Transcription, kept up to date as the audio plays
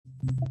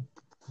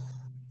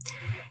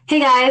Hey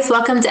guys,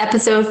 welcome to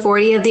episode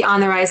 40 of the On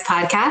the Rise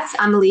podcast.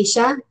 I'm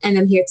Alicia and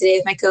I'm here today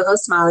with my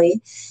co-host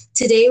Molly.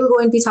 Today we're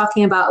going to be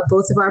talking about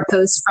both of our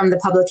posts from the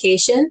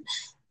publication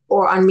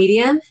or on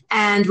Medium,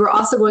 and we're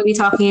also going to be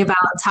talking about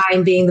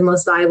time being the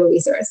most valuable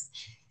resource.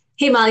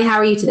 Hey Molly, how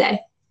are you today?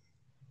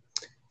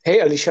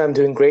 Hey Alicia, I'm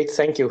doing great.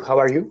 Thank you. How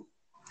are you?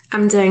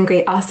 I'm doing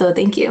great also,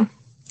 thank you.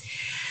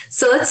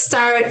 So let's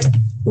start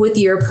with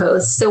your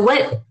post. So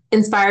what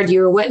inspired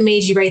you or what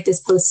made you write this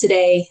post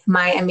today,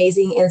 my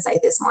amazing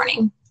insight this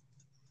morning?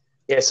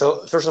 Yeah,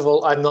 so first of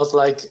all, I'm not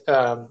like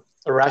a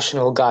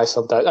rational guy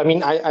sometimes. I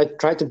mean, I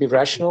try to be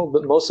rational,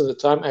 but most of the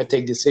time I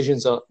take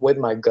decisions with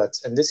my gut.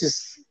 And this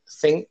is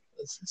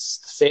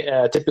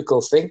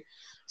typical thing.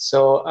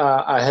 So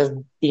I have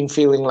been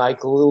feeling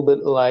like a little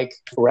bit like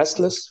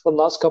restless for the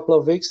last couple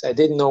of weeks. I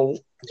didn't know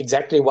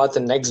exactly what the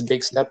next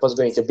big step was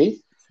going to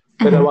be,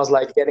 but I was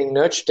like getting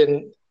nudged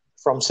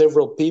from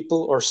several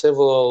people or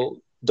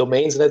several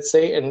domains, let's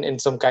say, in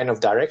some kind of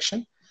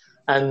direction.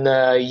 And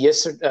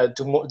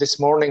this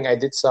morning, I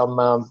did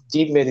some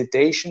deep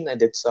meditation. I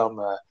did some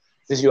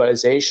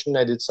visualization.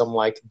 I did some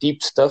like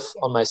deep stuff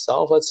on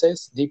myself, let's say,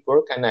 deep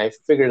work. And I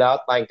figured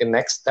out like the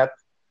next step,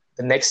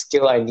 the next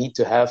skill I need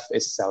to have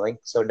is selling.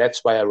 So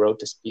that's why I wrote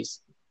this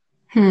piece.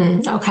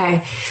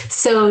 Okay.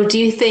 So do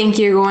you think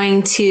you're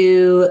going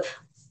to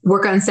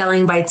work on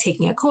selling by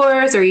taking a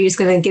course, or are you just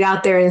going to get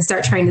out there and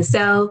start trying to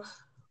sell?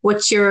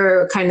 What's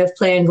your kind of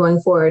plan going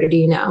forward, or do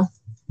you know?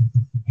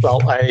 Well,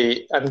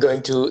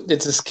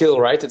 it's a skill,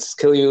 right? It's a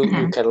skill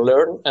you can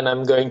learn, and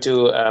I'm going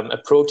to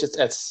approach it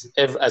as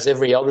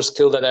every other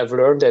skill that I've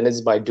learned, and it's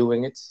by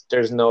doing it.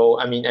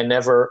 I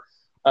never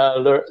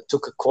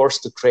took a course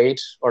to trade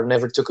or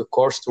never took a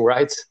course to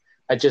write.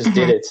 I just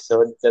did it.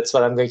 So that's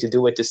what I'm going to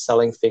do with this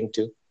selling thing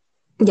too.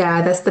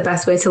 Yeah, that's the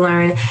best way to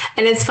learn.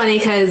 And it's funny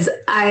because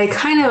I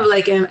kind of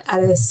like am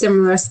at a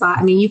similar spot.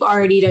 I mean, you've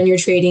already done your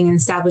trading and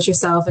established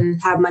yourself and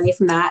have money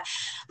from that.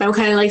 But I'm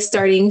kind of like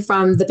starting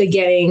from the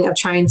beginning of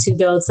trying to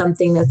build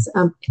something that's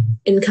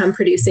income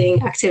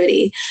producing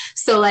activity.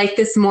 So like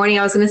this morning,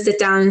 I was going to sit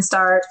down and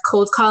start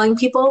cold calling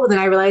people. But then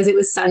I realized it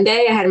was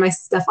Sunday. I had my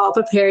stuff all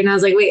prepared and I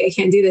was like, wait, I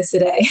can't do this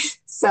today.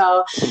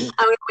 So I'm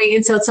going to wait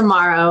until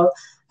tomorrow.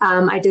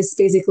 I just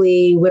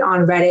basically went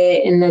on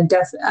Reddit and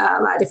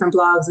a lot of different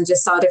blogs and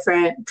just saw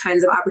different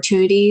kinds of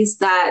opportunities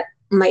that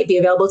might be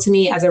available to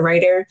me as a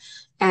writer,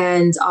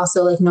 and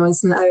also like knowing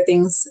some of the other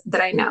things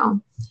that I know.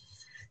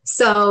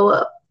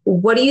 So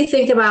what do you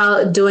think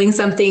about doing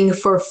something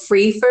for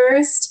free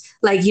first?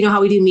 Like, you know how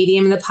we do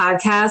Medium in the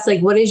podcast?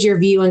 Like, what is your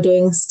view on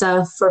doing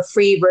stuff for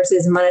free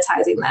versus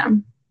monetizing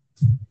them?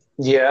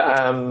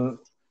 Yeah,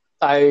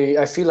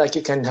 I feel like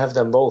you can have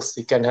them both.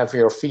 You can have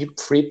your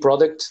free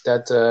product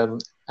that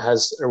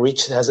has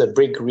a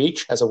big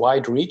reach, has a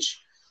wide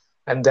reach.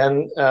 And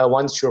then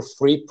once your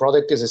free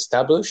product is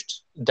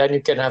established, then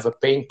you can have a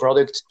paying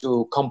product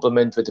to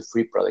complement with the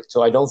free product.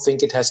 So I don't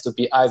think it has to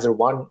be either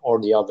one or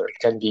the other. It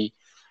can be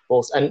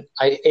both. And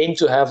I aim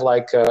to have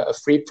like a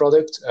free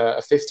product,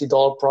 a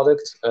 $50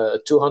 product, a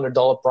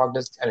 $200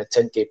 product, and a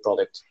 $10K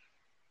product.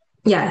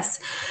 Yes.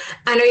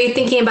 And are you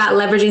thinking about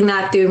leveraging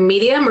that through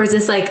Medium, or is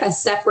this like a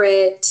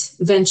separate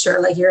venture?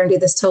 Like you're going to do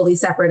this totally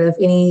separate of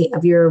any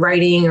of your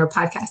writing or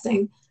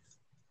podcasting?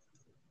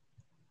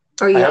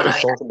 I haven't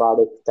thought about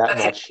it that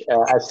much.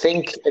 I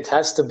think it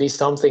has to be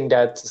something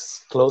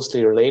that's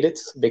closely related,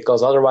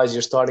 because otherwise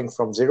you're starting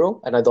from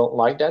zero, and I don't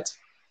like that.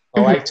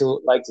 I like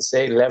to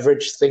say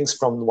leverage things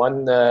from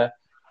one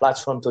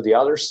platform to the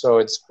other. So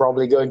it's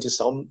probably going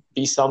to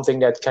be something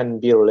that can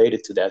be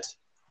related to that.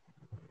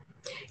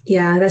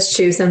 Yeah, that's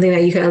true. Something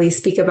that you can at least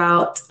speak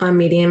about on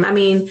Medium. I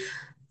mean,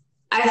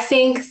 I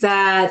think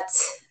that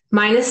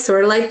mine is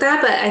sort of like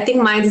that, but I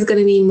think mine is going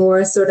to be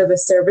more sort of a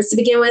service to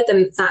begin with, and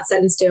it's not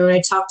set in stone.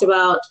 We talked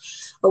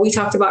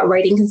about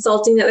writing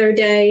consulting the other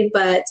day,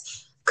 but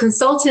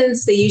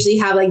consultants, they usually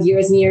have like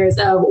years and years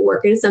of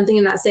work into something.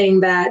 I'm not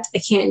saying that I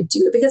can't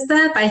do it because of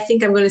that, but I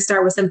think I'm going to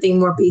start with something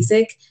more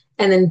basic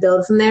and then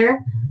build from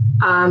there.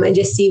 And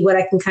just see what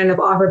I can kind of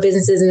offer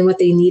businesses and what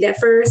they need at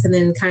first, and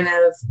then kind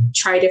of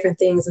try different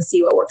things and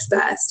see what works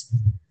best.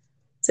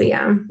 So,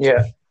 yeah.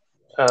 Yeah.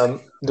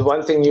 The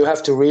one thing you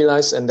have to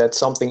realize, and that's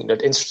something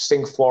that's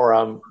interesting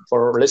for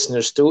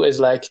listeners too, is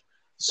like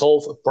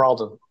solve a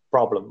problem,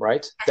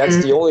 right?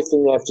 That's the only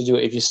thing you have to do.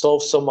 If you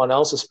solve someone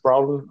else's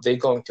problem, they're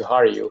going to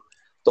hire you.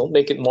 Don't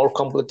make it more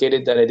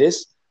complicated than it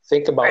is.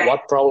 Think about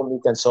what problem you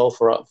can solve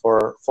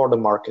for the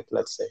market,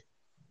 let's say.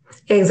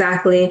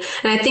 Exactly.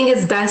 And I think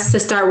it's best to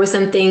start with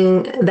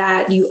something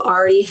that you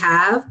already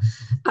have,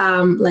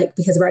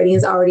 because writing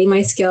is already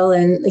my skill.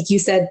 And like you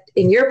said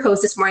in your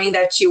post this morning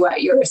that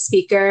you're a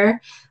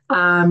speaker,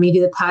 you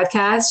do the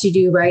podcast, you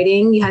do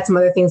writing, you had some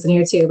other things in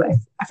here too, but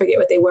I forget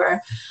what they were.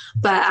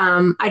 But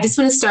I just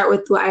want to start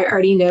with what I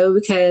already know,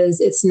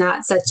 because it's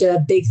not such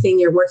a big thing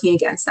you're working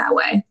against that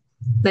way.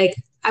 Like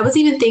I was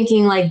even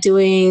thinking like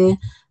doing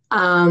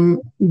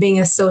being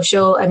a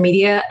social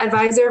media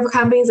advisor for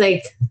companies,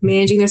 like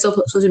managing their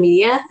social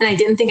media. And I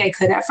didn't think I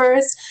could at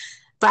first,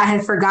 but I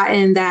had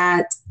forgotten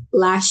that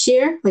last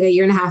year, like a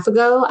year and a half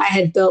ago, I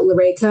had built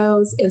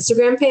Lareco's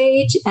Instagram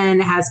page and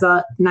it has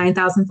about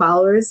 9,000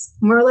 followers,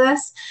 more or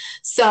less.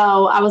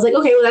 So I was like,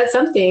 okay, well, that's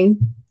something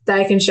that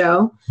I can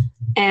show.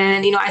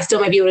 And, I still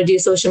might be able to do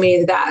social media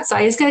with that. So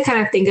I just got to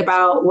kind of think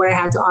about what I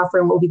have to offer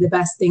and what would be the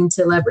best thing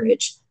to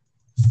leverage.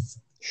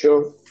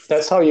 Sure.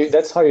 That's how you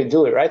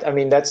do it, right? I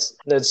mean, that's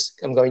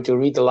I'm going to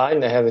read the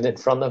line. I have it in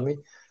front of me.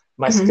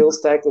 My skill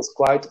stack is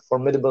quite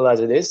formidable as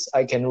it is.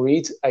 I can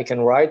read, I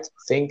can write,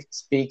 think,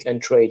 speak,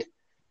 and trade.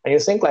 And you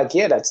think like,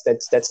 yeah,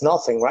 that's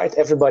nothing, right?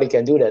 Everybody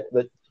can do that.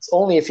 But it's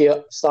only if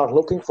you start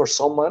looking for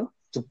someone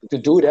to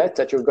do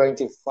that you're going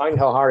to find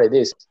how hard it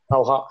is,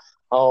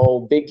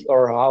 how big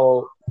or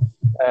how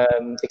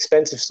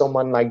expensive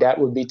someone like that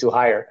would be to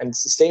hire. And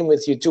it's the same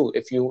with you too.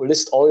 If you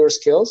list all your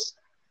skills,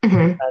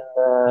 and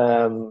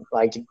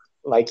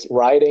like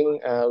writing,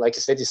 like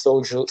you said, the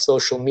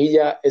social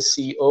media,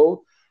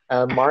 SEO,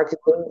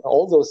 marketing,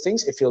 all those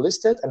things, if you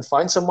list it and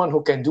find someone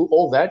who can do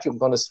all that, you're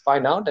going to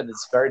find out that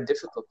it's very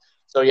difficult.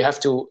 So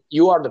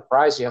you are the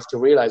prize. You have to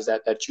realize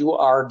that you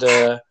are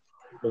the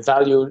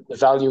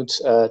valued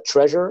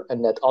treasure,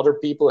 and that other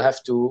people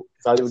have to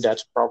value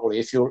that properly.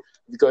 If you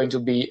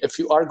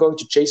are going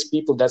to chase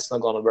people, that's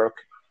not going to work.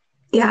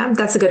 Yeah,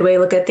 that's a good way to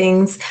look at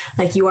things.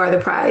 Like, you are the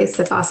prize.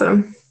 That's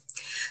awesome.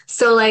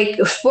 So like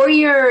for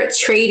your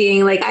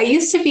trading, like I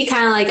used to be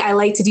kind of like, I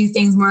like to do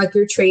things more like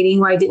your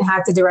trading where I didn't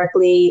have to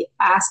directly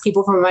ask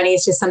people for money.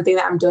 It's just something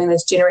that I'm doing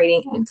that's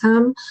generating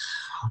income.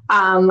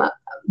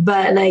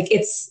 But like,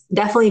 it's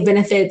definitely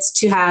benefits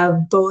to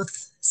have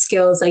both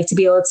skills, like to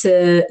be able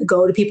to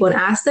go to people and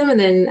ask them, and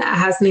then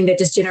have something that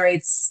just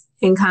generates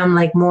income,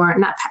 like more,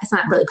 it's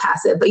not really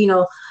passive, but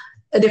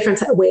a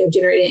different way of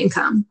generating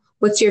income.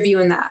 What's your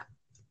view on that?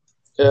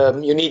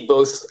 You need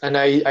both. And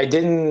I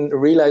didn't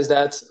realize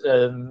that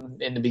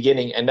in the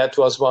beginning. And that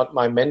was what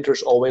my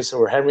mentors always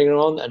were hammering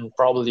on, and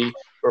probably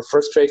were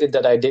frustrated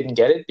that I didn't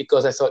get it,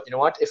 because I thought,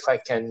 if I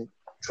can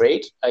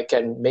trade, I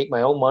can make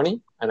my own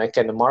money, and I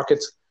can the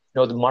market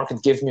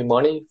gives me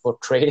money for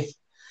trading.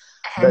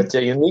 But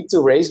you need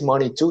to raise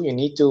money too. You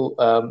need to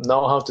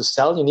know how to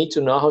sell. You need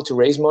to know how to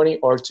raise money,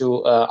 or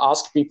to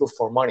ask people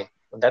for money.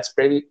 And that's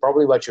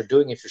probably what you're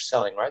doing if you're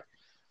selling, right?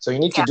 So you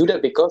need to do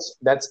that, because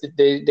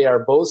they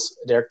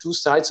are two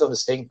sides of the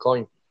same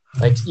coin.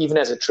 Like, even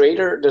as a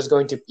trader, there's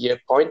going to be a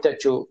point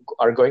that you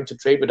are going to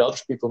trade with other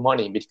people's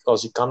money,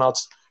 because you cannot.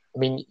 I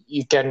mean,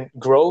 you can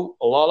grow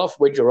a lot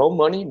with your own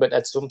money, but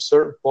at some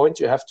certain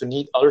point, you have to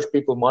need other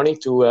people's money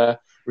to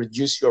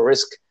reduce your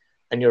risk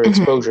and your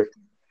exposure.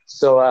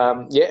 So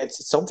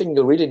it's something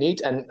you really need.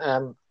 And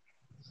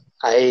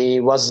I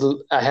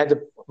had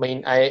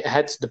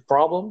the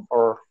problem,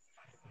 or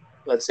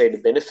let's say the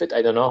benefit,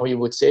 I don't know how you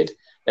would say it,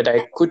 that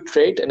I could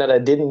trade and that I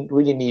didn't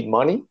really need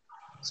money.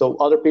 So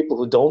other people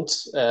who don't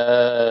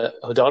know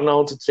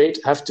how to trade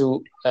have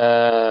to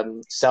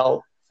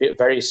sell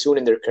very soon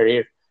in their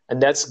career.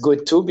 And that's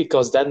good too,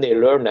 because then they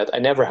learn that. I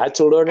never had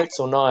to learn it,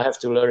 so now I have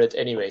to learn it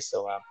anyway.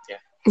 So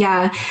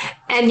Yeah,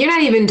 and you're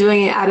not even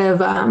doing it out of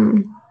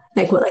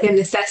like a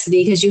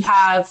necessity, because you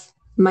have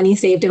money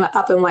saved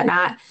up and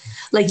whatnot.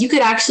 Like, you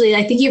could actually,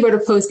 I think you wrote a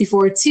post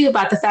before too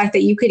about the fact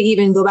that you could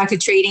even go back to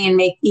trading and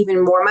make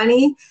even more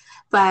money.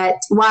 But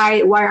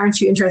why aren't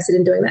you interested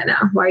in doing that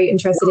now? Why are you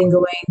interested in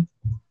going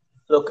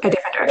a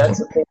different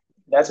direction?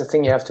 That's the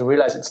thing you have to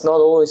realize. It's not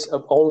always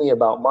only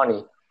about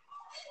money.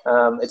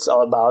 It's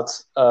all about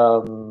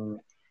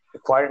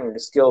acquiring the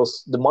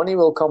skills. The money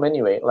will come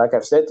anyway. Like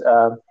I've said,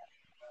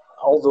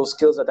 all those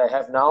skills that I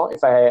have now,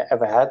 if I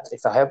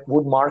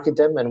would market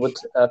them, and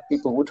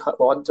people would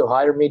want to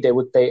hire me, they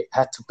would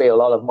had to pay a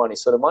lot of money.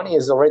 So the money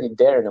is already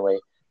there in a way.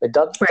 But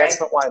that's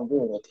not why I'm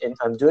doing it. And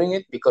I'm doing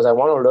it because I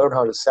want to learn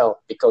how to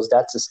sell, because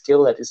that's a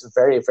skill that is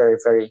very, very,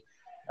 very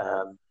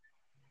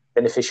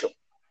beneficial.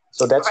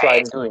 So that's why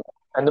I'm doing it.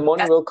 And the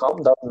money will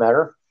come, doesn't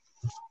matter.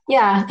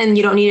 Yeah, and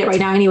you don't need it right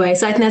now anyway.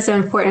 So I think that's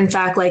an important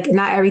fact. Like,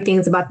 not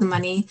everything's about the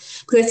money.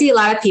 Because I see a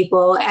lot of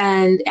people,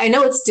 and I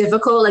know it's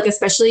difficult, like,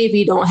 especially if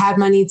you don't have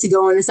money to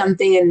go into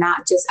something and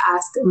not just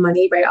ask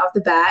money right off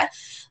the bat.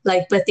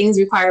 Like, but things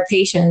require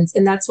patience.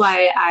 And that's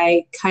why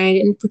I kind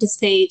of didn't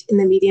participate in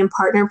the Medium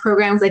Partner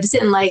program, because I just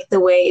didn't like the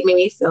way it made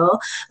me feel.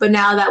 But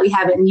now that we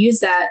haven't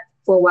used that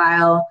for a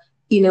while,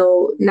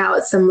 now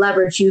it's some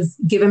leverage. You've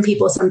given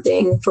people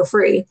something for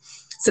free.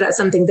 So that's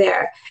something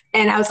there.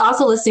 And I was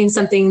also listening to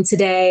something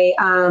today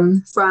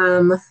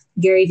from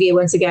Gary Vee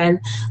once again.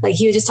 Like,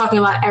 he was just talking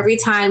about every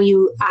time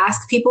you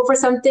ask people for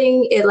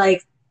something, it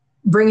like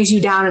brings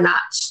you down a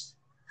notch.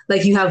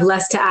 Like, you have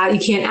less to ask. You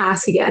can't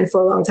ask again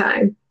for a long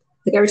time.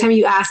 Like, every time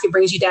you ask, it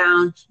brings you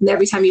down. And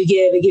every time you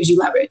give, it gives you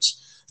leverage.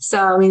 So,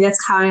 I mean, that's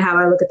kind of how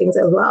I look at things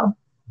as well.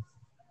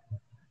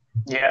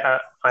 Yeah,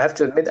 I have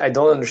to admit, I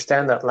don't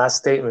understand that last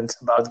statement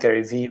about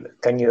Gary Vee.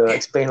 Can you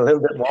explain a little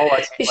bit more?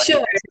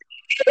 Sure.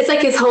 It's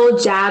like his whole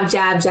jab,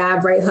 jab,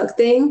 jab, right hook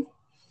thing.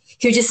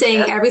 He was just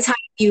saying every time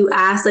you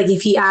ask, like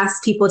if he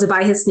asks people to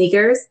buy his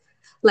sneakers,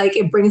 like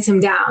it brings him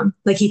down.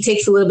 Like, he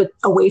takes a little bit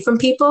away from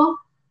people.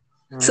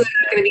 So they're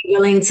not going to be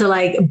willing to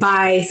like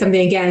buy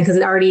something again, because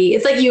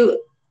it's like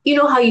you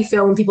know how you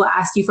feel when people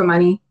ask you for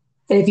money,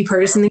 and if you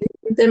purchase something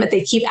with them, if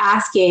they keep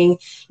asking,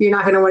 you're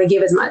not going to want to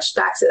give as much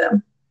back to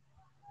them.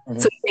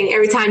 So I think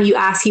every time you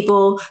ask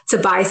people to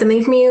buy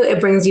something from you,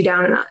 it brings you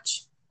down a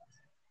notch.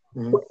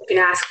 What you can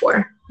ask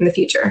for in the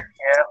future.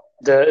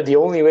 Yeah, the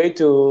only way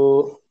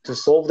to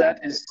solve that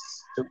is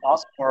to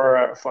ask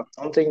for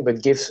something,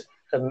 but give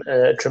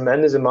a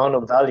tremendous amount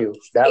of value.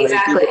 That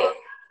Exactly.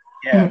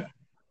 Way,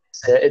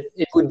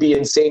 it would be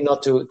insane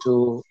not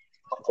to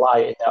apply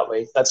it that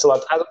way. That's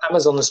what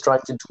Amazon is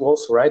trying to do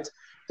also, right?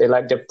 They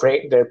like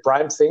their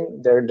Prime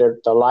thing.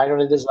 The line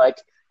on it is like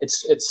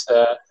it's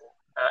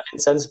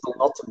insensible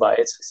not to buy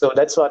it. So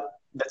that's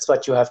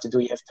what you have to do.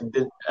 You have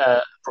to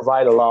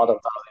provide a lot of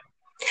value.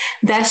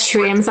 That's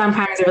true. Amazon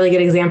Prime is a really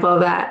good example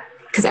of that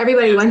because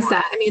everybody wants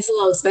that. I mean, it's a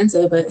little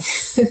expensive, but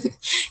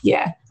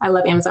yeah, I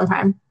love Amazon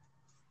Prime.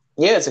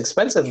 Yeah, it's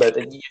expensive, but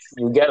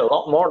you get a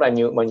lot more than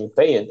when you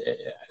pay it.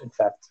 In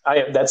fact,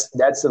 that's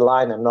the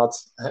line. I'm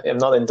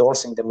not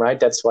endorsing them, right?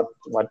 That's what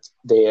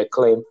they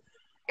claim.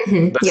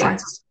 Mm-hmm. But yeah.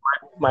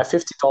 my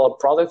 $50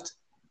 product,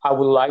 I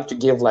would like to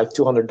give like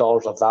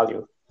 $200 of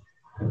value.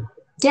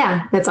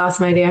 Yeah, that's an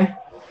awesome idea.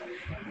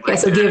 Yeah,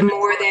 so give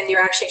more than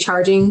you're actually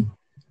charging.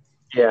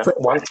 Yeah,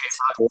 1K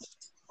value.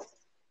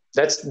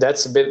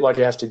 That's a bit what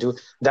you have to do.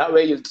 That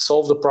way, you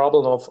solve the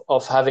problem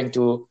of having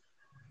to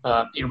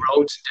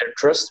erode their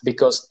trust,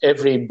 because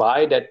every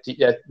buy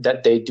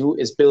that they do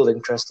is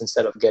building trust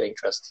instead of getting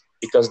trust,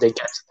 because they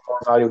get more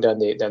value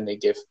than they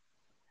give.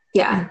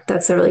 Yeah,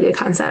 that's a really good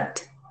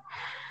concept.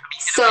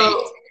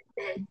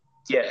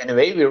 In a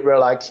way, we're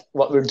like,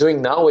 what we're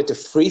doing now with the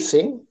free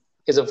thing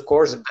is, of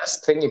course, the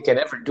best thing you can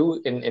ever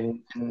do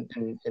in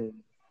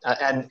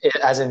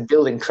as in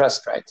building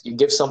trust, right? You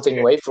give something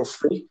away for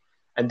free,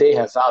 and they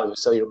have value,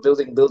 so you're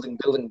building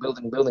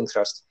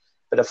trust.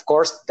 But of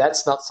course,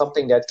 that's not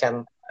something that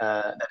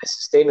is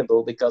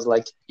sustainable, because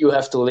like you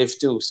have to live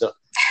too. So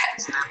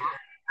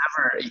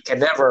you can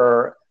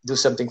never do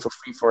something for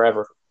free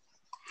forever.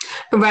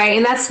 Right.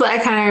 And that's what I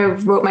kind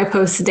of wrote my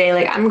post today.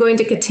 Like, I'm going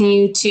to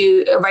continue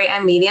to write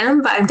on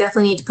Medium, but I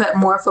definitely need to put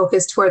more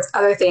focus towards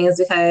other things,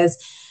 because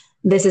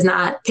this is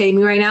not paying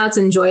me right now. It's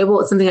enjoyable.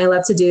 It's something I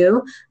love to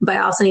do, but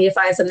I also need to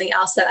find something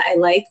else that I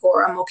like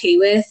or I'm okay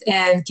with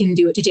and can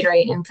do it to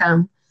generate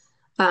income.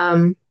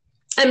 And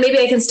maybe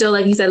I can still,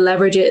 like you said,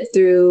 leverage it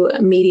through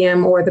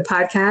Medium or the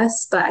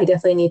podcast, but I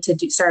definitely need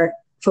to start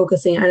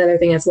focusing on other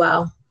things as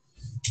well.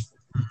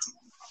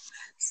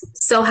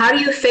 So how do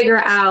you figure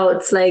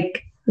out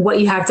like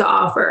what you have to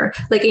offer,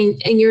 like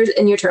in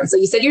your terms? So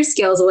you said your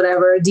skills or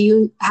whatever. Do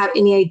you have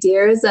any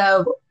ideas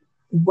of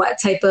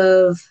what type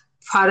of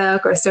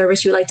product or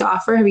service you would like to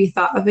offer? Have you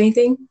thought of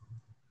anything?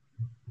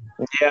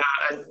 Yeah,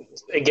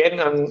 again,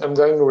 I'm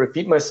going to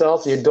repeat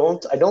myself. I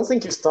don't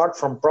think you start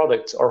from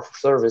product or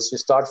service. You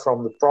start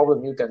from the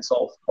problem you can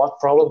solve. What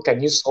problem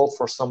can you solve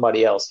for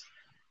somebody else?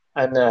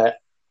 And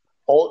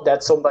all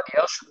that somebody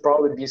else should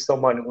probably be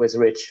someone who is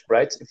rich,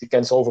 right? If you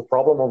can solve a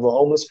problem of a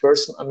homeless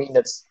person, I mean,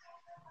 that's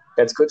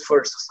good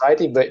for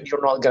society, but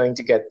you're not going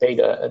to get paid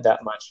that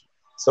much.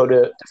 So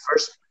the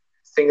first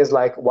thing is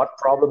like, what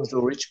problems do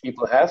rich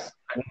people have,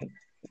 and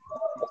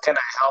what can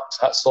I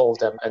help solve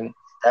them? And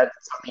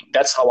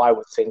that's how I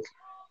would think.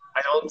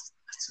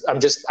 I'm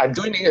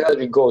doing it as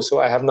we go. So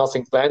I have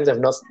nothing planned. I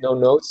have no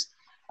notes.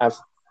 I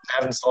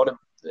haven't thought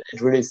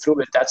it really through,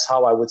 but that's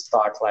how I would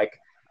start. Like,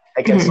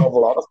 I can solve a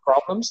lot of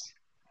problems.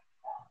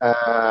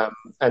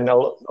 And a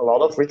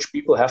lot of rich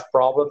people have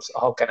problems.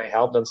 How can I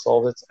help them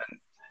solve it? And,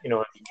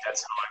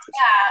 that's how I would.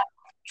 Yeah.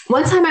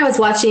 One time I was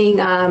watching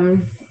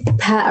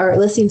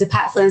listening to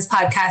Pat Flynn's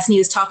podcast, and he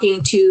was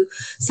talking to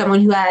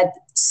someone who had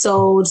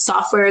sold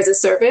software as a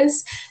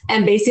service.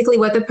 And basically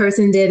what the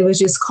person did was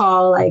just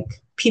call like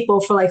people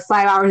for like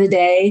 5 hours a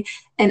day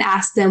and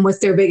ask them what's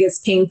their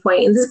biggest pain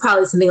point. And this is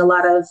probably something a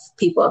lot of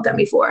people have done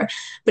before,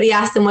 but he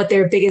asked them what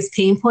their biggest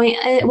pain point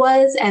it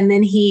was. And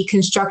then he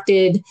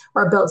constructed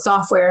or built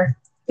software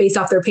based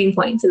off their pain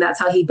points. And that's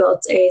how he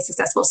built a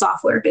successful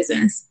software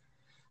business.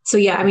 So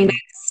yeah, I mean,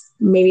 that's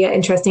maybe an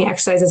interesting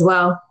exercise as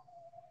well.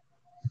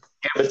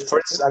 Yeah, but for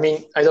instance, I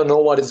mean, I don't know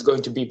what it's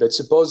going to be, but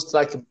suppose it's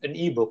like an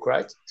ebook,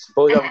 right?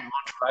 Suppose I would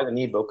want to write an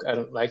ebook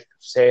and like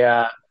say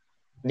an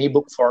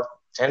ebook for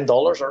 $10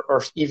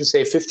 or even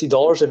say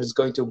 $50 if it's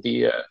going to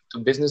be to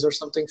business or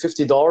something.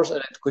 $50 and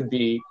it could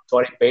be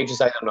 20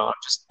 pages. I don't know.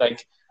 Just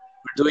like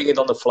we're doing it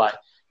on the fly.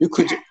 You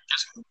could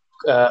just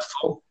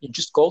phone. You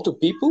just call to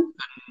people,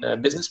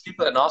 and business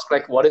people, and ask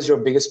like, what is your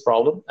biggest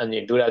problem? And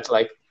you do that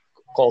like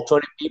call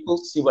 20 people,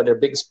 see what their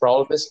biggest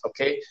problem is.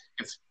 Okay,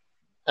 if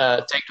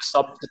take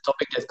the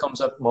topic that comes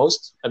up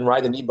most and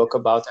write an ebook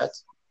about that.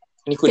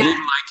 And you could even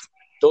like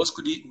those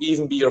could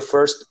even be your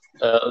first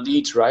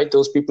leads, right?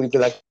 Those people would be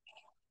like,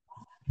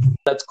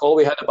 that call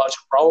we had about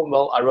your problem.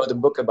 Well, I wrote a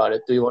book about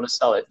it. Do you want to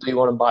sell it? Do you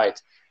want to buy it?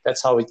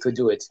 That's how we could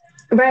do it.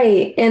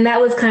 Right. And that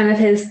was kind of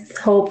his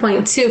whole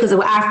point too, because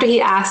after he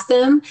asked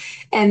them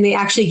and they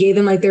actually gave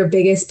them like their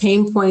biggest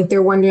pain point,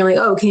 they're wondering like,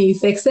 oh, can you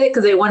fix it?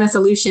 Because they want a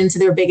solution to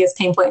their biggest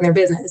pain point in their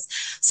business.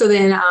 So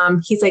then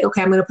he's like,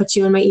 okay, I'm going to put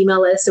you on my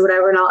email list or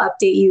whatever, and I'll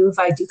update you if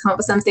I do come up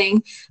with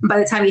something. And by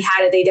the time he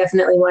had it, they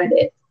definitely wanted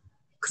it.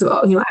 Because,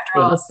 well, after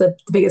all, it's the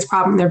biggest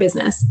problem in their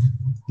business.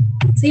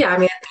 So yeah, I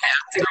mean,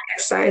 it's a great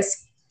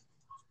exercise.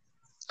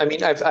 I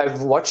mean,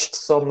 I've watched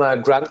some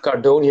Grant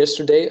Cardone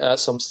yesterday,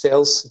 some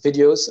sales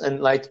videos,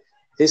 and like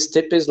his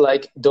tip is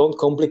like, don't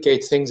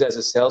complicate things as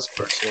a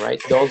salesperson,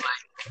 right? Don't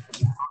like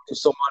to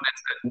someone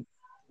and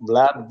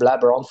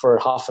blabber on for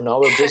half an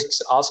hour.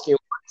 Just ask you,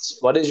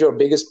 what is your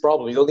biggest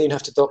problem? You don't even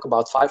have to talk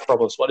about 5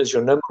 problems. What is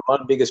your number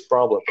one biggest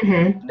problem?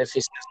 Mm-hmm. And if he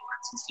says, for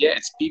instance, yeah,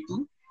 it's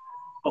people,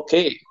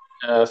 okay,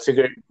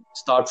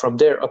 start from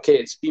there. Okay,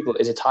 it's people.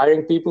 Is it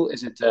hiring people?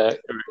 Is it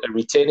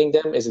retaining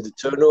them? Is it the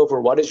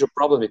turnover? What is your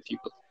problem with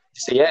people? You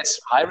say, yes,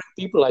 hiring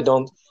people. I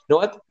don't know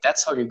what.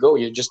 That's how you go.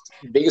 You just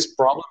biggest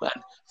problem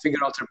and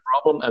figure out your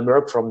problem and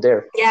work from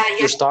there. Yeah.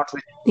 You start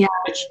with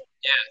knowledge.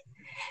 Yeah.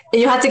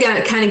 And you have to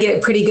kind of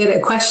get pretty good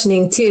at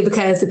questioning too,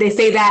 because if they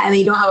say that and then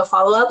you don't have a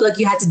follow up, like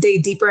you have to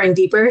dig deeper and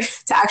deeper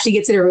to actually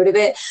get to the root of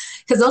it.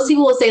 Because those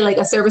people will say like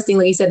a service thing,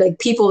 like you said, like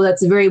people,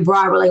 that's very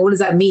broad, but like, what does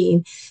that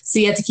mean? So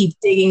you have to keep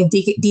digging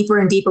deeper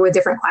and deeper with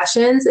different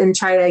questions and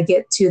try to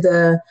get to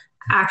the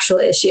actual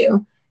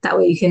issue. That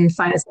way you can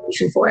find a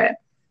solution for it.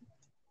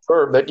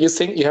 Sure, but you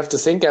have to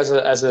think as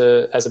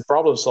a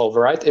problem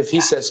solver, right? If he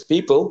says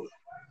people,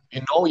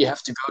 you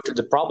have to go to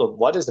the problem.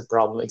 What is the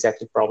problem?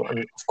 Exactly problem. And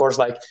of course,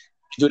 like,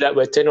 you do that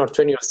with 10 or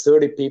 20 or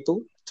 30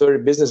 people,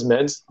 30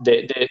 businessmen,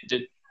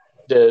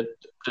 the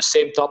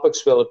same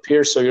topics will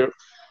appear. So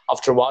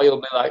after a while,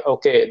 you'll be like,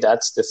 okay,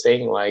 that's the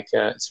thing. Like,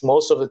 it's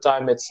most of the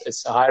time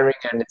it's hiring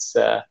and it's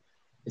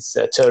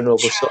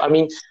turnover. So, I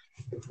mean,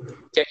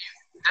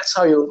 that's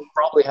how you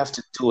probably have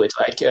to do it.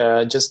 Like,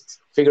 just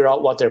figure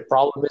out what their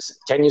problem is.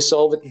 Can you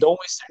solve it? Don't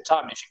waste their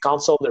time. If you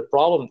can't solve their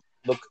problem,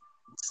 look,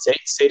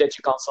 say that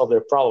you can't solve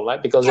their problem,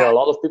 right? Because there are a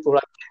lot of people who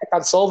are like, I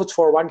can't solve it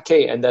for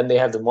 1K, and then they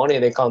have the money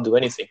and they can't do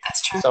anything.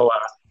 That's true. So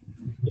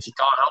if you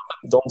can't help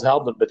them, don't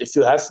help them. But if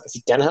you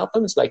can help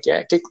them, it's like,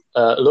 yeah,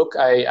 look,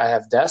 I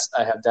have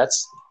that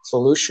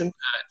solution. It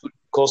would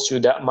cost you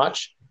that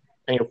much,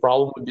 and your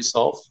problem would be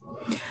solved.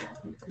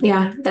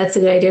 Yeah, that's a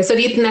good idea. So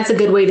do you think that's a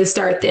good way to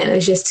start then?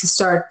 Is just to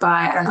start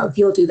by, I don't know if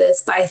you'll do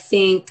this, but I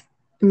think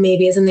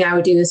maybe something I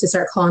would do is to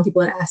start calling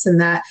people and ask them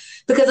that.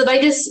 Because if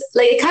I just,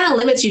 like, it kind of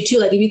limits you too.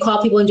 Like if you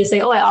call people and just say,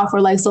 oh, I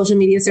offer like social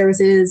media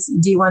services.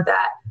 Do you want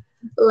that?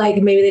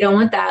 Like maybe they don't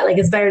want that. Like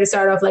it's better to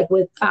start off like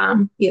with,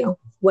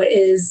 what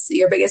is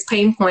your biggest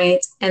pain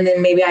point? And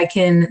then maybe I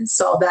can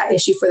solve that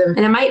issue for them.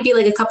 And it might be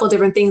like a couple of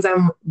different things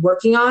I'm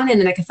working on. And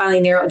then I can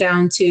finally narrow it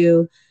down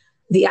to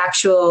the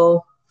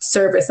actual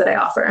service that I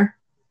offer.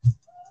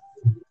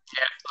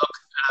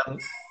 Yeah,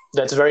 look,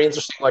 that's very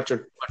interesting what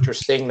you're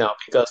saying now,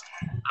 because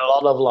a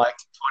lot of like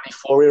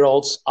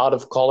 24-year-olds out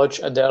of college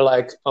and they're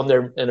like in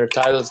their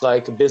titles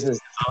like a business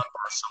developer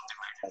or something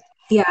like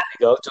that. Yeah.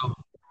 They go to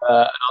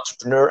an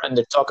entrepreneur and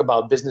they talk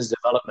about business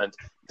development.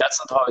 That's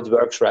not how it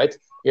works, right?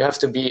 You have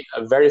to be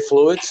very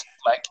fluid.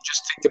 Like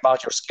just think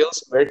about your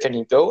skills. Where can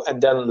you go?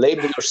 And then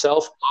label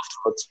yourself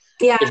afterwards.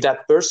 Yeah. If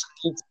that person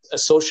needs a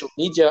social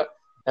media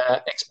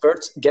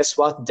expert, guess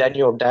what? Then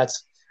you're that.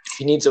 If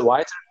he needs a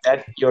writer,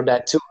 then you're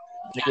that too.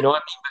 You know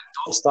what I mean?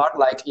 But don't start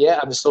like, yeah,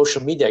 I'm a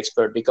social media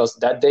expert, because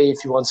that day,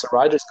 if you want a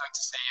writer, is going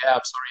to say, yeah,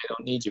 I'm sorry, I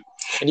don't need you.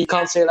 And you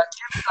can't say like,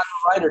 yeah, I'm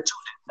a writer too.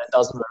 That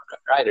doesn't work,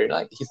 writer.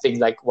 Like he thinks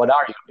like, what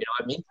are you? You know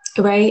what I mean?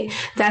 Right.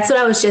 That's what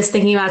I was just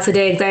thinking about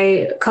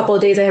today. A couple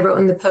of days I wrote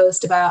in the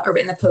post about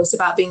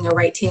being a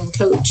right team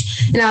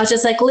coach. And I was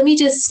just like, let me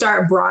just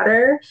start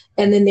broader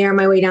and then narrow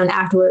my way down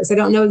afterwards. I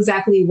don't know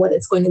exactly what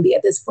it's going to be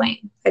at this point.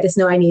 I just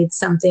know I need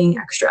something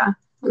extra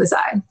on the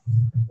side.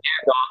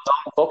 Yeah,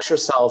 don't box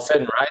yourself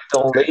in, right?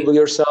 Don't label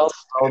yourself.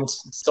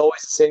 It's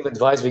always the same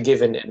advice we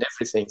give in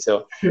everything.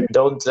 So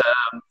don't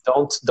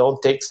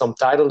take some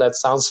title that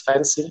sounds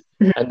fancy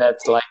and that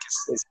like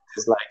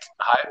is like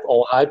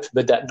hype,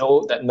 but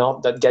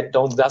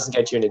doesn't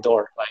get you in the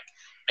door. Like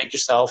keep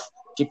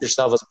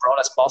yourself as broad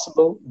as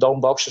possible.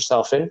 Don't box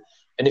yourself in.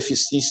 And if you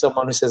see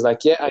someone who says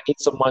like, yeah, I need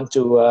someone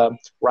to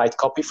write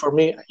copy for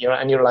me,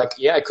 and you're like,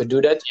 yeah, I could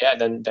do that. Yeah,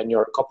 then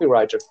you're a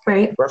copywriter.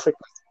 Right.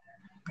 Perfectly.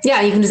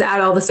 Yeah, you can just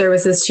add all the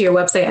services to your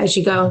website as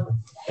you go.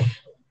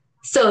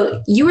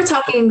 So you were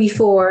talking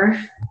before.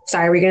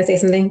 Sorry, were you going to say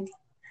something?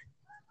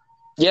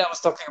 Yeah, I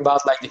was talking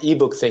about like the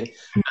ebook thing.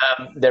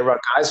 There were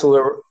guys who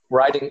were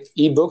writing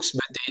ebooks,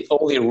 but they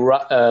only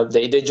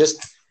they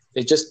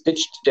just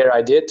pitched their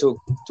idea to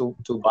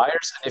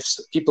buyers, and if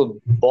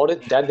people bought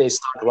it, then they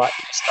start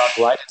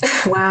writing.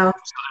 Wow.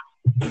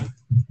 So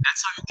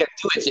that's how you can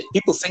do it.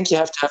 People think you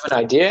have to have an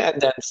idea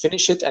and then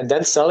finish it and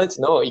then sell it.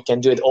 No, you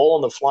can do it all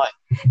on the fly.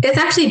 It's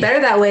actually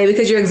better that way,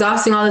 because you're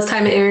exhausting all this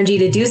time and energy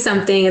to do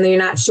something, and then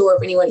you're not sure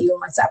if anyone even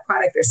wants that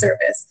product or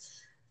service.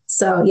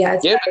 So yeah,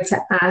 it's better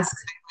to ask.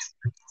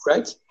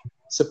 Right?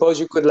 Suppose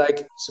for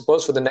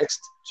the next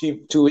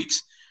 2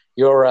 weeks,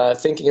 you're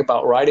thinking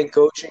about writing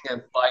coaching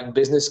and buying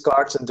business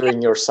cards and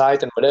doing your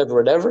site and whatever.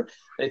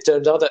 And it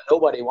turns out that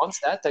nobody wants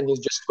that, and you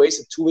just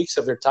wasted 2 weeks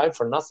of your time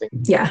for nothing.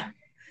 Yeah,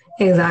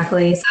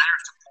 exactly.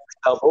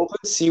 Open,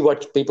 see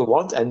what people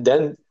want, and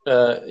then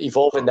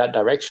evolve in that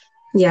direction.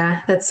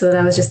 Yeah, that's what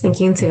I was just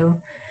thinking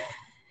too.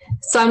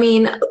 So, I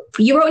mean,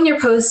 you wrote in your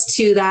post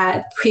too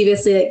that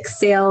previously like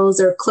sales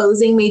or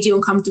closing made you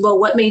uncomfortable.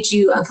 What made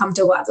you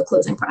uncomfortable at the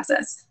closing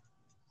process?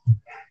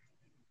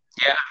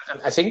 Yeah,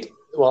 I think,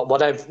 well,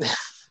 what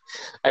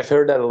I've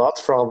heard that a lot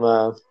from,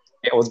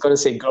 I was going to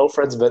say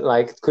girlfriends, but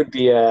like it could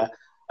be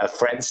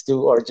friends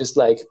too, or just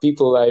like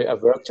people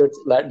I've worked with.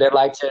 Like, they're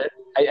like,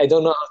 I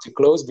don't know how to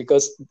close,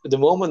 because the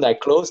moment I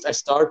closed, I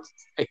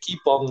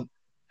keep on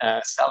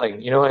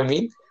selling. You know what I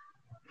mean?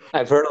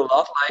 I've heard a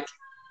lot like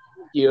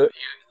you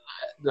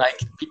like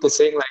people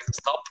saying like,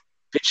 stop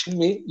pitching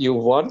me, you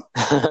won.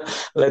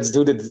 let's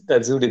do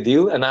the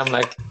deal, and I'm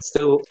like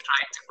still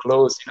trying to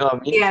close. You know what I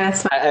mean? Yeah,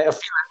 that's fine. I feel like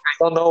I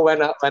don't know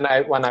when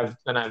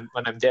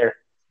I'm there.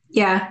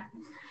 Yeah,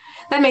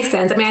 that makes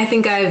sense. I mean, I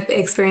think I've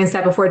experienced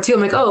that before too.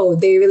 I'm like, oh,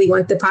 they really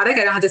want the product.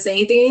 I don't have to say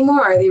anything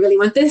anymore. Or they really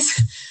want this.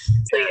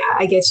 So yeah,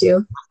 I get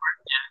you.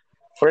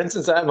 For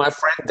instance, my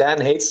friend Dan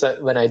hates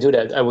that when I do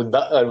that. I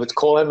would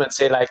call him and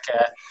say like,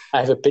 I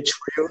have a pitch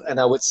for you, and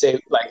I would say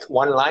like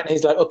one line.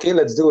 He's like, okay,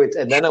 let's do it,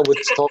 and then I would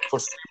talk for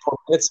 3-4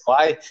 minutes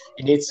why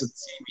he needs to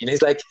see me, and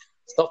he's like,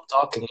 stop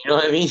talking. You know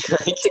what I mean?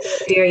 Like,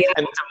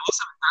 and most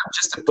of the time,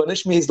 just to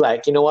punish me, he's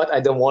like, you know what? I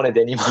don't want it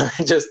anymore,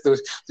 just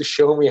to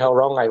show me how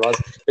wrong I was.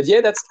 But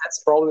yeah, that's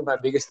probably my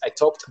biggest. I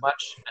talk too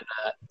much,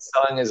 and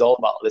selling is all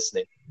about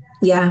listening.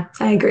 Yeah,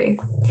 I agree.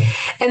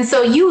 And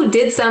so you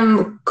did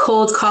some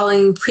cold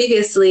calling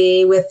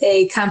previously with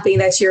a company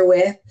that you're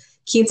with.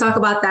 Can you talk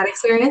about that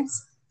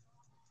experience?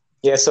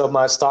 Yeah, so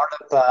my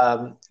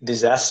startup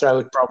disaster, I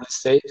would probably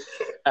say.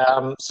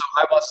 So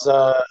I was,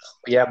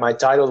 my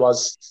title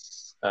was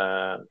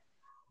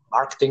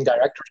marketing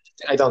director.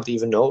 I don't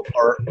even know,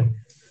 or I don't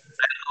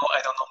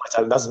know my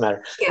title. Doesn't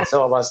matter. Yeah.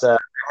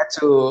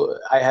 So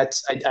I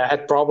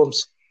had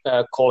problems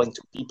calling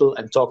to people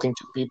and talking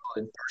to people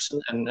in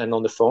person and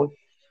on the phone.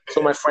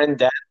 So my friend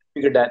Dan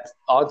figured that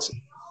out.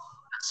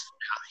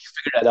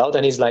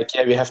 And he's like,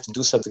 yeah, we have to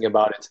do something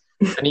about it.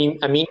 And he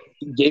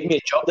gave me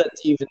a job that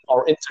even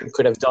our intern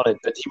could have done it,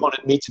 but he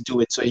wanted me to do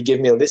it. So he gave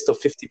me a list of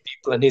 50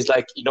 people, and he's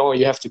like,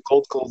 you have to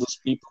cold call those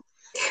people.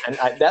 And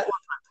that was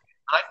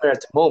my nightmare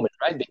at the moment,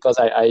 right? Because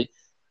I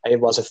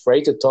was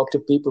afraid to talk to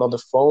people on the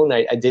phone.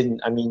 I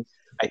didn't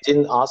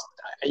ask,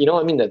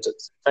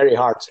 that's very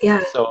hard.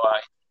 Yeah. So,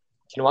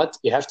 you know what?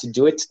 You have to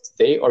do it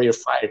today or you're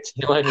fired.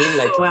 You know what I mean?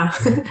 Like, wow.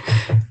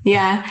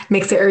 Yeah,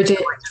 makes it urgent.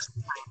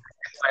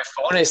 My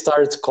phone, I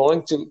started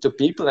calling to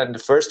people, and the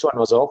first one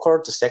was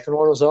awkward, the second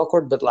one was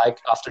awkward, but like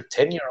after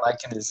 10, you're like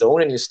in the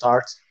zone and you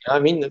start, you know what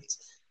I mean? It's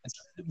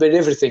with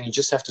everything, you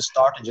just have to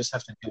start and just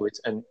have to do it.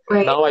 And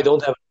now I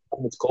don't have a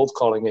problem with cold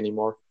calling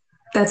anymore.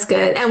 That's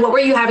good. And what were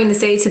you having to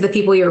say to the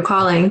people you were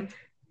calling?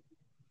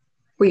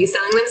 Were you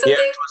selling them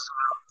something?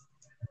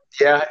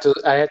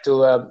 I had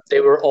to they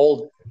were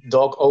all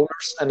dog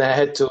owners, and I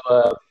had to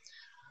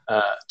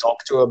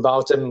talk to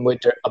about them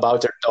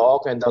about their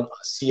dog, and then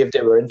see if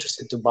they were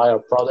interested to buy our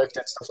product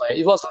and stuff like that.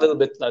 It was a little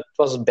bit it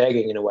was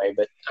begging in a way,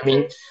 but I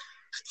mean,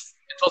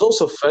 it was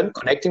also fun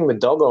connecting with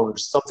dog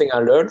owners. Something I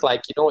learned,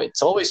 like,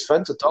 it's always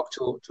fun to talk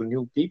to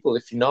new people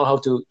if you know how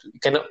to.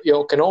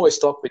 You can always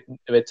talk with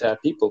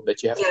people,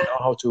 but you have to know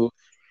how to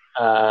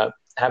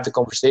have the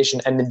conversation.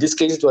 And in this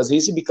case, it was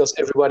easy because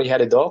everybody had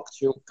a dog.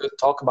 You could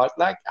talk about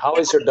like, how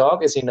is your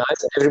dog? Is he nice?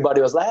 And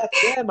everybody was like,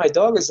 yeah, my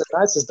dog is the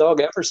nicest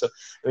dog ever. So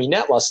I mean,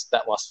 that was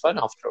fun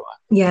after a while.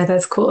 Yeah,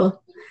 that's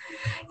cool.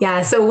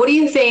 Yeah. So what do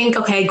you think,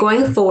 okay,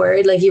 going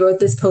forward, like you wrote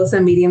this post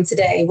on Medium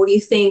today, what do you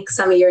think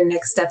some of your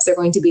next steps are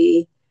going to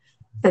be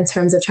in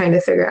terms of trying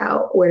to figure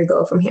out where to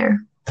go from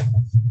here?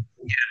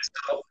 Yeah,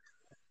 so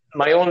I'm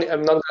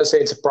not going to say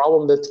it's a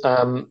problem, that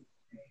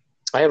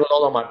I have a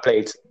lot on my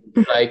plate,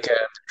 like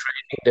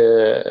training,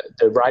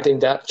 the writing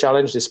that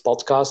challenge, this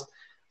podcast.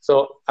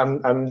 So I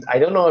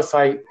don't know if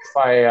I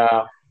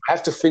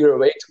have to figure a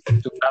way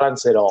to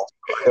balance it all.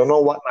 I don't know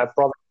what my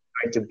problem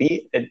is going to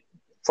be. And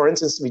for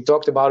instance, we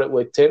talked about it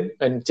with Tim,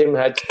 and Tim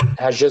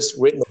has just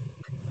written,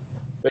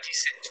 but he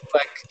said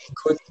like he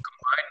could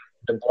combine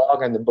the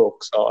blog and the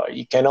book. So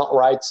you cannot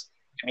write.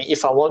 I mean,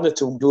 if I wanted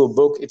to do a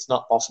book, it's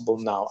not possible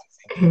now,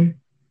 I think. Mm-hmm.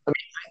 I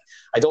mean,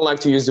 I don't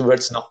like to use the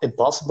words "not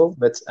impossible,"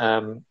 but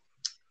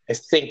I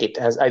think it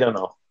has. I don't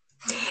know.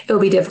 It will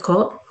be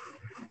difficult.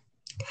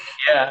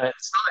 Yeah,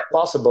 it's not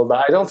impossible,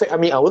 but I don't think. I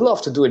mean, I would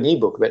love to do an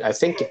ebook, but I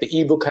think the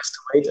ebook has to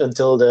wait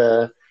until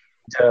the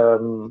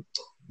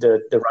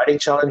writing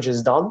challenge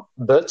is done.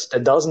 But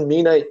that doesn't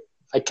mean I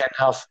can't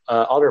have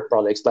other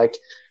products. Like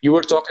you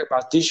were talking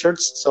about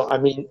T-shirts, so I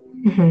mean,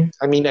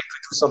 I could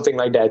do something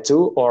like that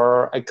too,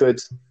 or I could,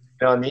 you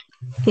know what I mean?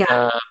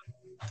 Yeah,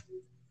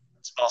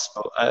 it's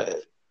possible.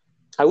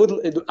 I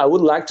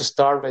would like to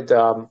start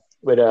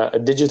with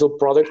a digital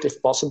product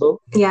if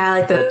possible. Yeah, I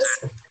like those.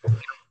 I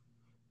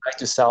like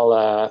to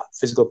sell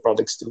physical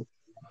products too.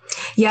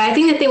 Yeah, I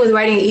think the thing with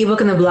writing an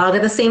ebook and the blog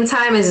at the same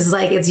time is just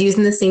like it's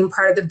using the same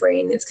part of the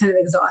brain. It's kind of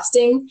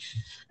exhausting.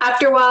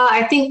 After a while,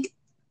 I think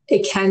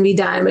it can be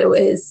done, but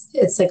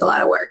it's like a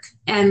lot of work.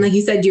 And like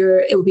you said,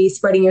 it would be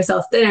spreading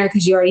yourself thinner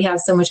because you already have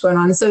so much going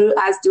on. So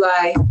as do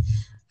I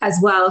as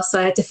well. So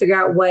I had to figure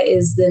out what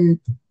is the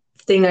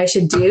thing I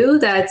should do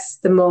that's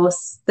the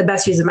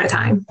best use of my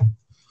time.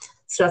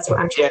 So that's what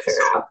I'm trying to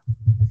figure out.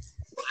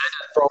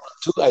 Problem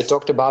too. I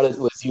talked about it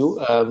with you.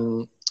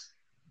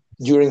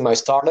 During my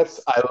startup,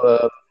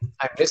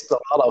 I missed a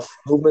lot of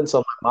movements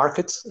on my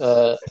market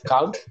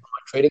account, on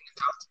my trading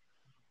account.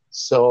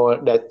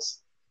 So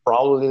that's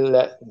probably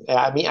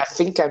I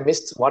think I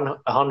missed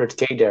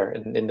 100K there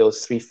in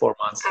those 3-4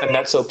 months, and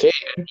that's okay.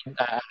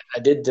 I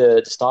did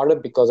the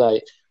startup because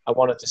I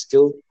wanted to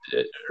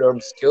learn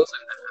the skills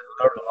and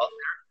learn a lot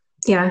there.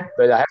 Yeah.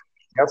 But I have to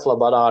be careful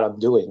about what I'm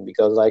doing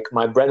because like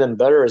my bread and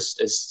butter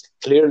is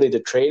clearly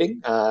the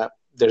trading.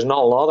 There's not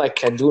a lot I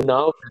can do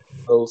now that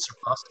will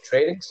surpass the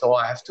trading, so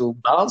I have to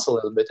balance a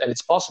little bit, and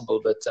it's possible,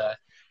 but to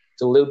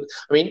a little bit.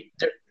 I mean,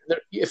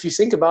 if you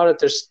think about it,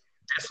 there's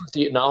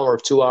definitely an hour or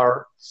 2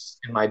 hours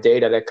in my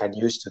day that I can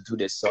use to do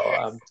this, so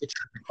it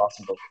should be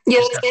possible. Yeah,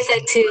 like I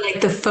said too,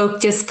 like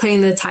just putting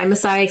the time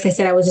aside. Because I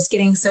said I was just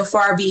getting so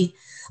far.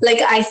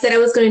 Like I said, I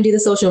was going to do the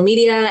social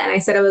media, and I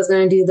said I was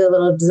going to do the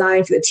little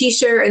design for the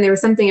T-shirt, and there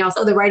was something else.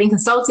 Oh, the writing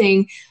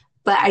consulting.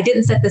 But I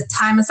didn't set the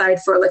time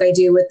aside for it like I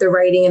do with the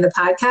writing and the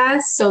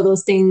podcast. So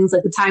those things,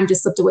 like the time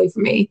just slipped away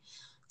from me.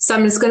 So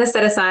I'm just going to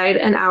set aside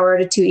an hour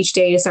to 2 each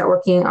day to start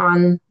working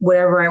on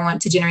whatever I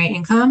want to generate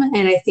income.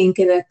 And I think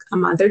in a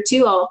month or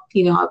two, I'll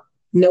know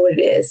what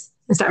it is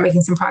and start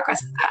making some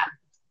progress with that.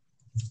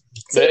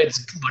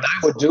 What I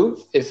would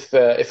do if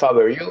I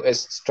were you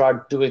is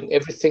start doing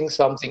everything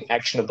something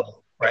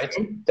actionable, right?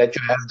 Mm-hmm. That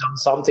you have done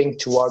something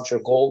towards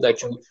your goal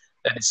that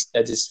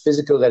is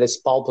physical, that is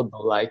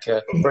palpable. Like,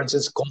 for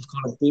instance, cold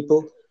calling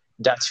people,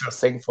 that's your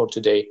thing for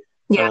today.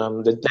 Yeah.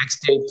 The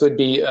next day it could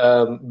be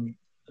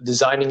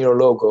designing your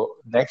logo.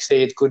 Next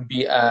day it could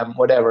be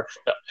whatever.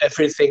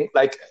 Everything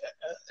like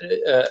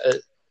a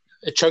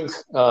chunk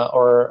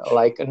or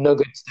like a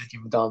nugget that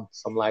you've done,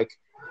 some like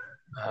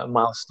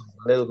milestone,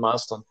 a little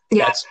milestone.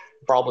 Yeah. That's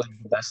probably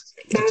the best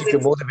to keep you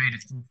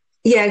motivated.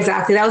 Yeah,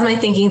 exactly. That was my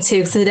thinking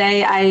too. So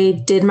today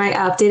I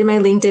updated my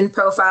LinkedIn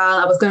profile.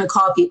 I was going to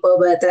call people,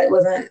 but that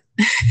wasn't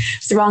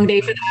it's the wrong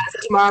day for that. So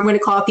tomorrow I'm going to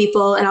call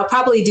people, and I'll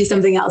probably do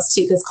something else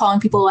too, because calling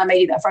people, I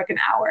may do that for like an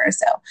hour or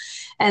so.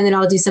 And then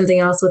I'll do something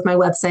else with my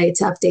website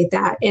to update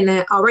that. And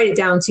then I'll write it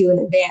down too in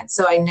advance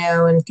so I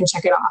know and can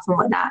check it off and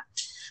whatnot.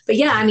 But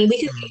yeah, I mean, we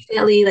can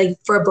definitely, like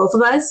for both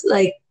of us,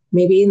 like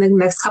maybe in the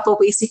next couple of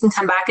weeks, we can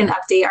come back and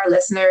update our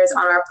listeners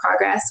on our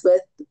progress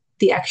with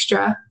the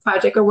extra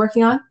project we're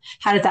working on.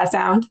 How did that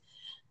sound?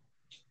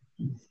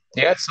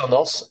 Yeah, it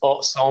sounds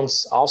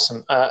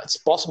awesome. It's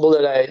possible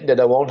that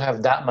I won't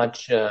have that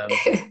much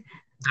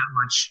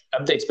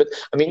updates, but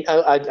I mean,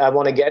 I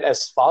want to get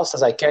as fast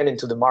as I can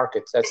into the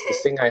market. That's the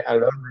thing I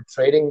learned with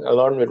trading. I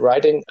learned with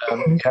writing.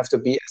 You have to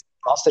be as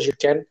fast as you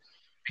can,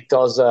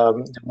 because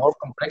the more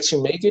complex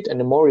you make it and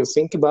the more you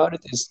think about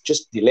it, is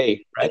just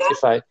delay, right?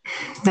 If I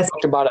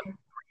talked about it, I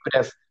would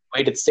have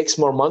waited 6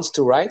 more months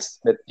to write,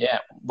 but yeah,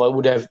 what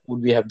would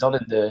we have done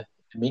in the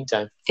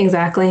meantime?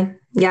 Exactly.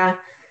 Yeah.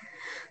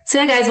 So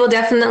yeah, guys, we'll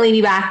definitely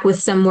be back with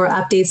some more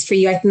updates for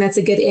you. I think that's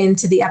a good end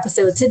to the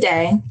episode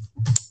today.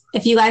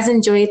 If you guys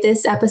enjoyed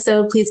this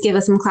episode, please give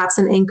us some claps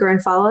on Anchor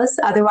and follow us.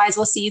 Otherwise,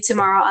 we'll see you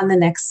tomorrow on the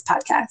next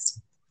podcast.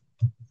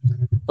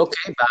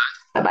 Okay,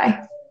 bye.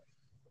 Bye-bye.